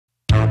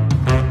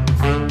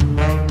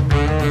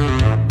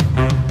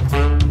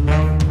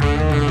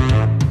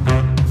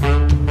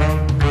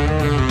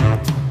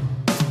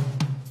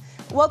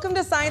Welcome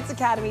to Science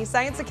Academy.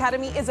 Science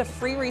Academy is a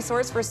free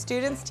resource for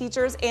students,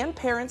 teachers, and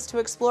parents to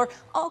explore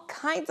all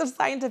kinds of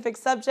scientific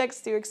subjects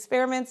through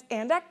experiments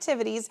and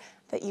activities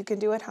that you can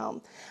do at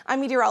home.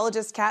 I'm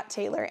meteorologist Kat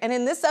Taylor, and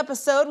in this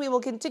episode, we will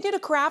continue to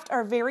craft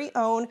our very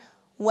own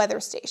weather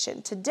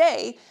station.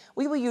 Today,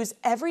 we will use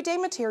everyday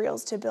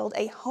materials to build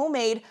a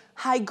homemade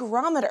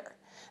hygrometer.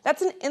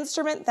 That's an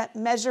instrument that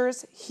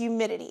measures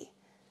humidity.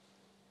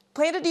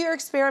 Plan to do your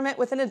experiment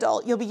with an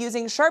adult. You'll be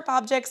using sharp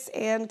objects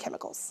and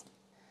chemicals.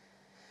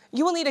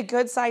 You will need a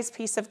good sized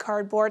piece of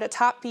cardboard, a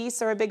top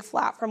piece or a big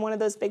flat from one of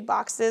those big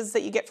boxes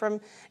that you get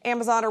from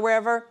Amazon or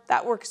wherever.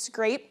 That works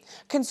great.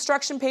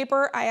 Construction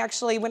paper, I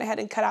actually went ahead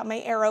and cut out my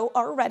arrow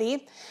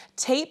already.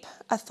 Tape,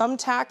 a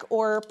thumbtack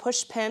or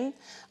push pin,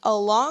 a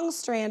long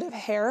strand of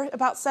hair,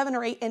 about 7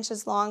 or 8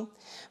 inches long,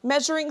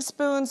 measuring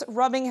spoons,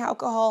 rubbing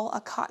alcohol, a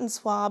cotton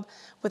swab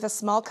with a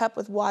small cup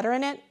with water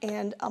in it,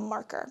 and a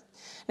marker.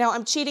 Now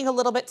I'm cheating a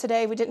little bit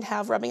today. We didn't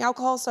have rubbing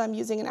alcohol, so I'm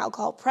using an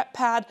alcohol prep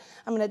pad.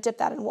 I'm going to dip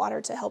that in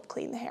water to help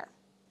clean the hair.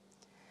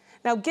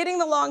 Now getting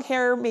the long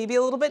hair may be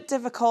a little bit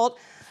difficult.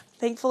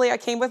 Thankfully I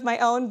came with my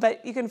own,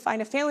 but you can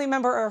find a family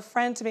member or a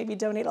friend to maybe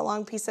donate a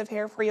long piece of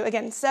hair for you.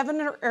 Again,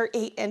 7 or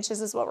 8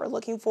 inches is what we're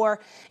looking for,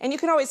 and you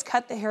can always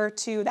cut the hair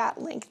to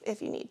that length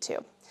if you need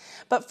to.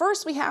 But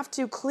first we have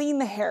to clean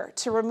the hair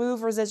to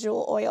remove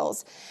residual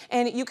oils.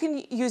 And you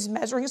can use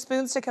measuring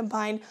spoons to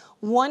combine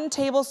 1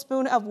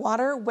 tablespoon of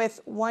water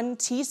with 1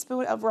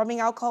 teaspoon of rubbing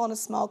alcohol in a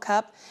small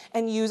cup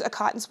and use a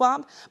cotton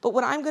swab. But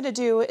what I'm going to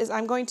do is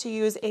I'm going to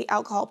use an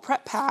alcohol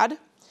prep pad,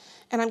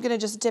 and I'm going to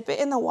just dip it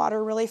in the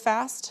water really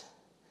fast.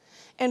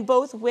 And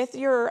both with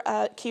your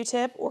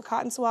Q-tip or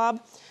cotton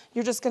swab,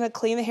 you're just going to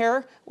clean the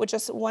hair with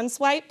just 1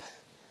 swipe.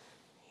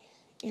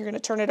 You're going to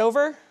turn it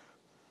over,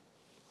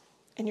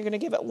 and you're going to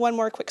give it 1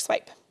 more quick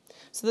swipe.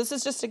 So this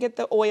is just to get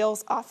the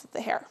oils off of the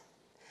hair.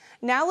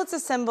 Now let's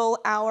assemble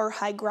our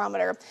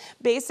hygrometer.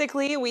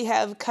 Basically, we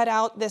have cut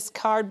out this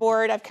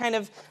cardboard. I've kind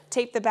of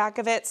taped the back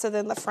of it so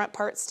then the front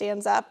part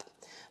stands up.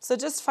 So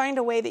just find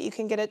a way that you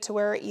can get it to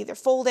where either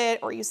fold it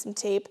or use some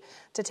tape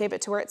to tape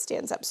it to where it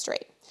stands up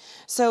straight.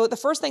 So the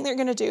first thing that you're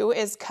going to do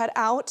is cut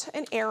out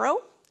an arrow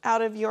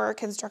out of your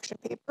construction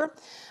paper.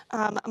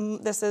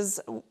 This is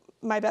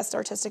my best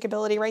artistic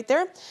ability right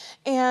there.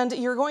 And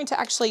you're going to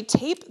actually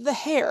tape the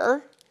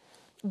hair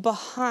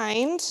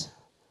behind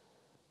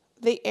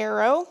the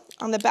arrow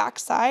on the back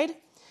side,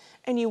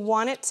 and you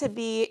want it to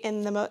be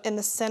in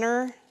the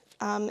center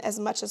as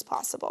much as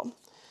possible.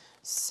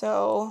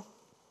 So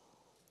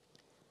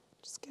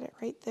just get it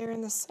right there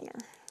in the center.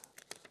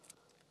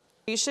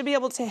 You should be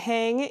able to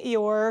hang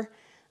your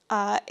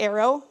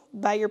arrow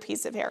by your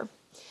piece of hair.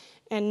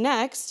 And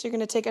next, you're going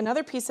to take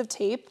another piece of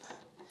tape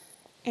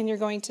and you're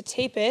going to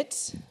tape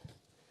it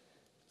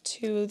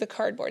to the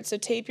cardboard. So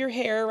tape your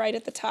hair right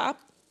at the top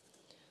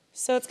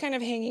so it's kind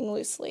of hanging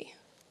loosely.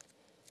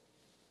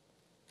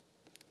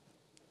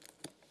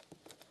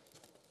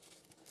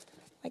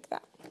 Like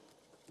that.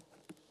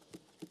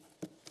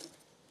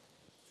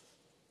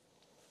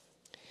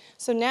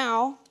 So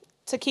now,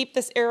 to keep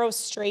this arrow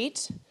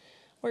straight,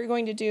 what you're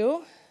going to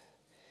do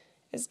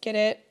is get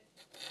it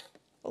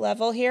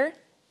level here,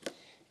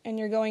 and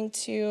you're going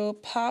to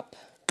pop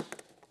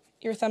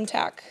your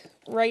thumbtack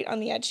right on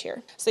the edge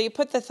here. So you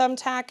put the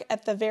thumbtack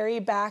at the very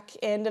back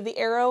end of the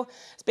arrow,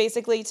 it's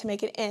basically to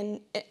make it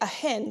a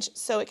hinge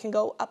so it can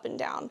go up and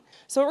down.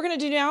 So what we're going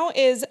to do now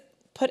is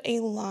put a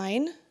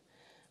line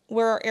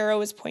where our arrow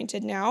is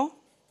pointed now,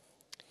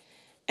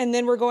 and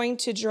then we're going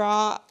to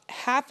draw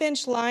 1/2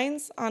 inch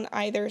lines on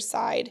either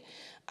side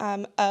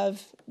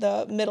of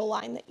the middle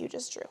line that you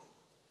just drew.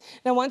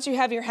 Now once you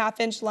have your 1/2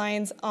 inch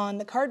lines on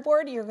the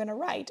cardboard, you're going to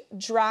write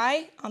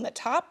dry on the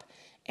top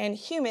and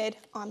humid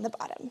on the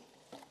bottom.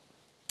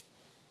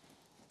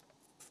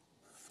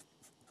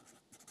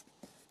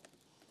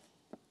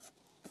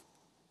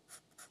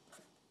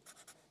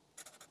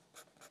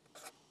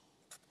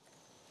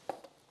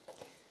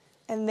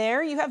 And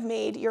there you have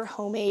made your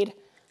homemade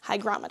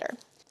hygrometer.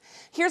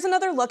 Here's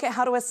another look at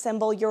how to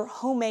assemble your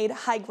homemade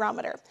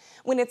hygrometer.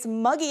 When it's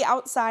muggy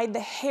outside, the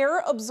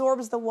hair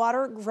absorbs the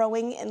water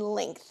growing in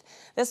length.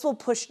 This will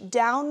push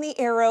down the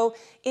arrow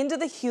into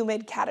the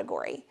humid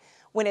category.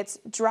 When it's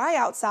dry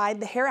outside,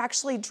 the hair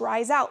actually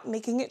dries out,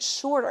 making it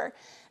shorter.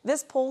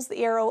 This pulls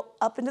the arrow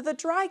up into the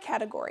dry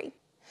category.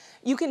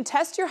 You can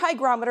test your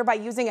hygrometer by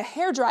using a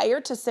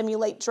hairdryer to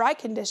simulate dry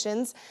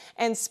conditions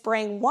and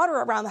spraying water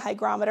around the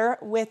hygrometer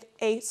with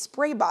a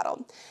spray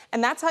bottle.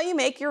 And that's how you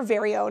make your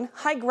very own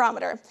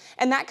hygrometer.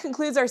 And that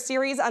concludes our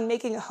series on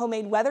making a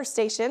homemade weather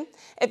station.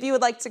 If you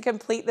would like to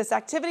complete this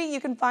activity, you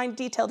can find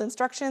detailed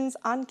instructions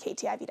on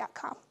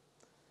ktiv.com.